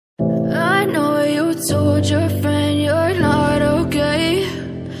told your friend you're not okay?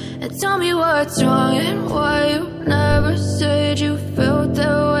 And tell me what's wrong and why you never said you felt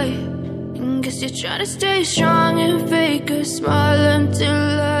that way. And guess you're trying to stay strong and fake a smile until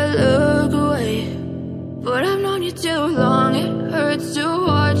I look away. But I've known you too long, it hurts to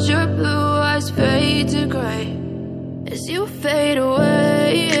watch your blue eyes fade to gray as you fade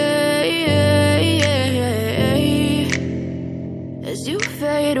away, as you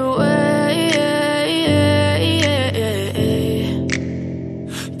fade away.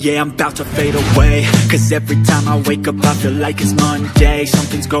 Yeah, I'm about to fade away, cause every time I wake up I feel like it's Monday.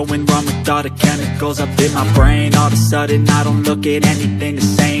 Something's going wrong with all the chemicals up in my brain. All of a sudden I don't look at anything the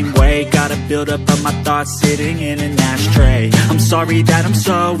same way. Got a buildup of my thoughts sitting in an ashtray. I'm sorry that I'm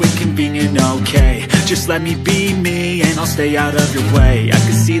so inconvenient, okay? Just let me be me and I'll stay out of your way. I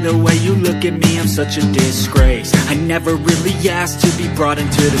can see the way you look at me, I'm such a disgrace. I never really asked to be brought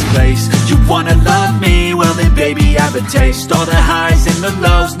into this place. You wanna love me? Well then baby, have a taste. All the highs and the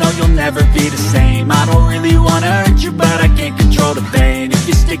lows, no, you'll never be the same. I don't really wanna hurt you, but I can't control the pain. If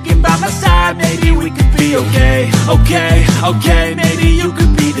you're sticking by my side, maybe we could be okay. Okay, maybe you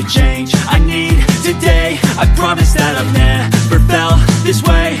could be the change I need today. I promise that I've never felt this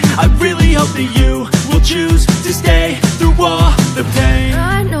way. I really hope that you will choose to stay through all the pain.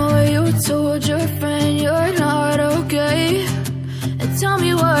 I know you told your friend you're not okay. And tell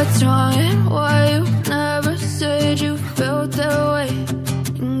me what's wrong and why you never said you felt that way.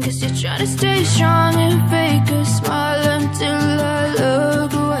 Guess you're trying to stay strong and fake a smile until I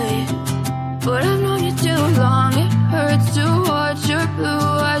look away. But I've known you too long, it hurts to watch your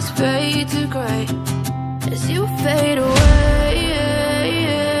blue eyes fade to gray as you fade away,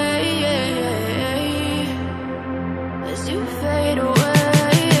 as you fade away,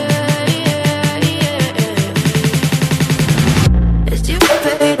 as you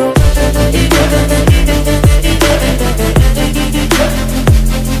fade away.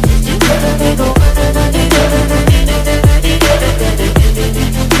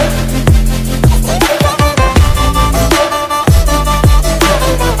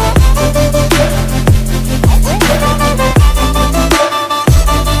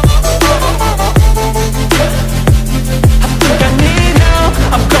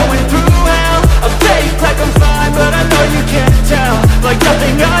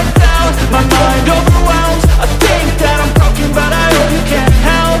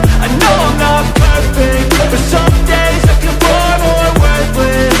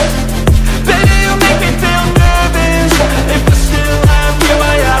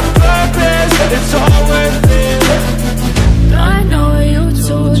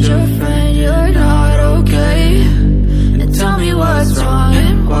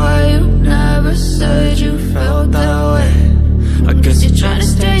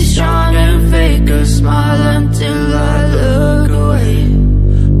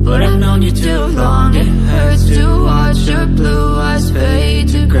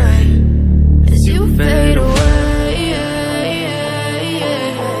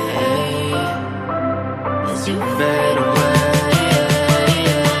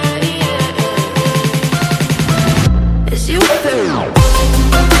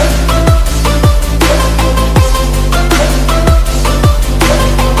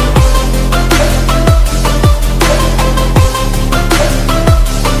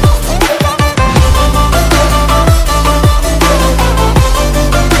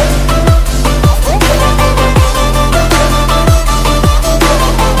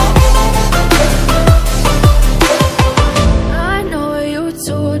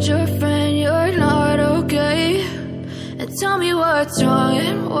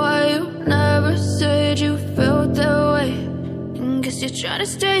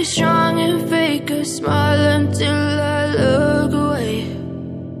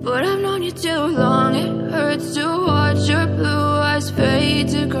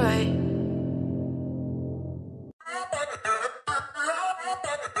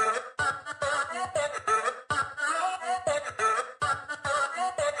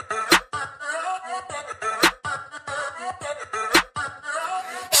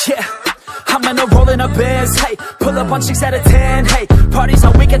 Hey, pull up on 6 out of 10. Hey, parties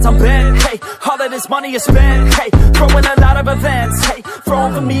on weekends I'm bent. Hey, all of this money is spent. Hey, throwing a lot of events. Hey,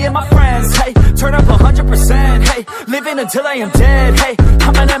 throwing for me and my friends. Hey, turn up 100%. Hey, living until I am dead. Hey,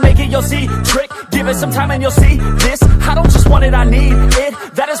 I'm gonna make it, you'll see. Trick, give it some time and you'll see. This, I don't just want it, I need it.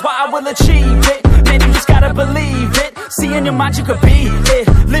 That is why I will achieve it. Man, you just gotta believe it. See in your mind you could be it.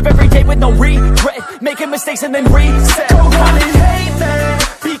 Live every day with no regret. Making mistakes and then reset. Go on and hate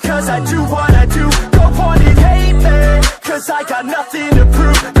me, because I do what I do. Go on and hate me, cause I got nothing to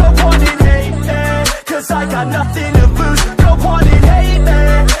prove. Go on and hate me, cause I got nothing to lose. Go on and hate me,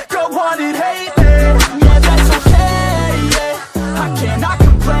 go on and hate me. Yeah, that's okay, yeah. I cannot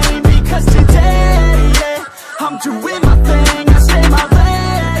complain because today, yeah, I'm doing my thing, I stay my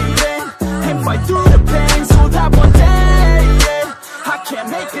lane, yeah, and fight through the pain so that one day, yeah, I can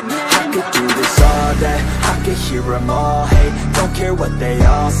make a name. I could do this all day, I could hear them all hate. Don't care what they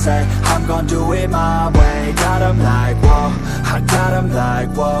all say, I'm gon' do it my way. Got them like, whoa, I got them like,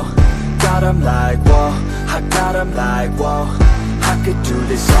 whoa. Got them like, whoa, I got them like, whoa. I could do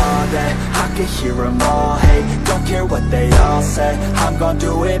this all day, I could hear them all hate. Don't care what they all say, I'm gon'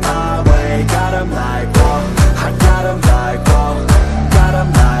 do it my way. Got them like, whoa, I got them like, whoa. Got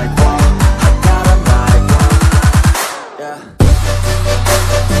them like, whoa, I got them like, whoa. Yeah.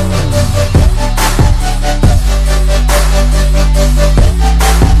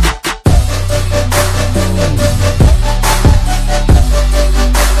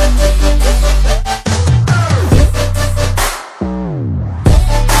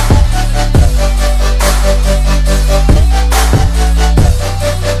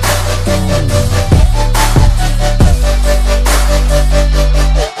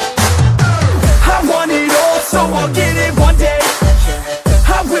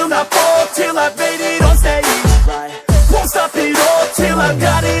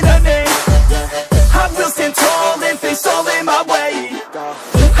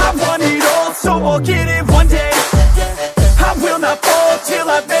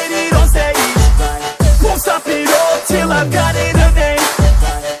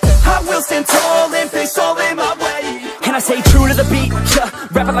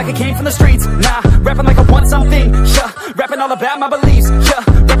 Rapping like I came from the streets, nah. Rapping like I want something, yeah. Rapping all about my beliefs, yeah.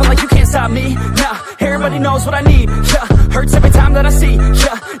 Rapping like you can't stop me, nah. Everybody knows what I need, yeah. Hurts every time that I see,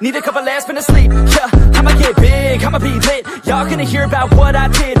 yeah. Need a couple last minutes sleep, yeah. I'ma get big, I'ma be lit. Y'all gonna hear about what I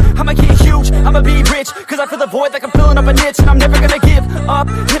did. I'ma get huge, I'ma be rich. Cause I feel the void like I'm filling up a niche. And I'm never gonna give up,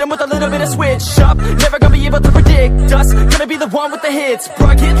 hit 'em with a little bit of switch up. Never gonna be able to predict us. Gonna be the one with the hits, bro,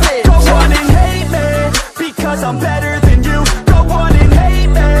 I get lit. Go on and hate me, because I'm better than you. Go on and hate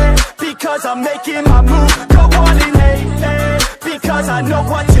me, because I'm making my move. Go on and hate me, because I know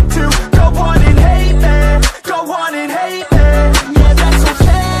what to do. Go on and hate me, go on and hate me. Yeah, that's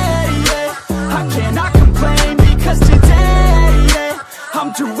okay, yeah. I cannot complain, because today, yeah,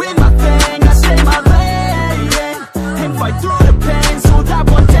 I'm doing my thing, I stay my lane, and fight through the pain so that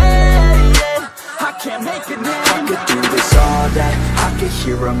one day, yeah, I can make a name. I could do this all day, I could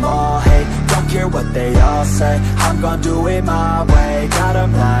hear them all hate. Don't care what they all say, I'm gonna do it my way. Got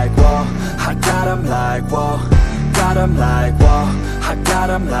them like, whoa, I got them like, whoa. Got them like, whoa, I got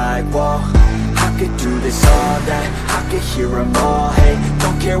them like, whoa. I could do this all day, I could hear them all hate.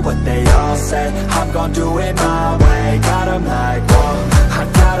 Don't care what they all say, I'm gonna do it my way. Got them like, whoa, I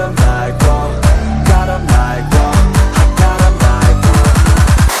got them like, whoa. Got them like, whoa, I got them like, whoa.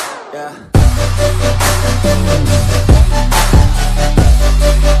 Yeah.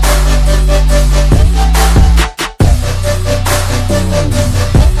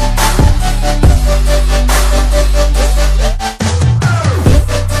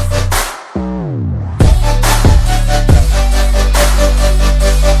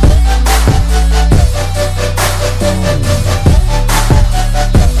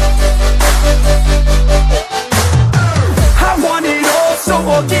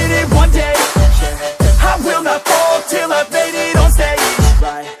 I'll get it one day. I will not fall till I've made it on stage.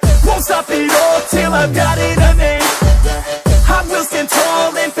 Won't stop it all till I've got it a name. I will stand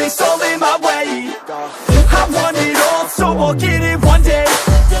tall and face all in my way. I want it all, so I'll get it one day.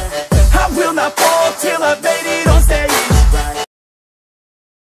 I will not fall till I've made it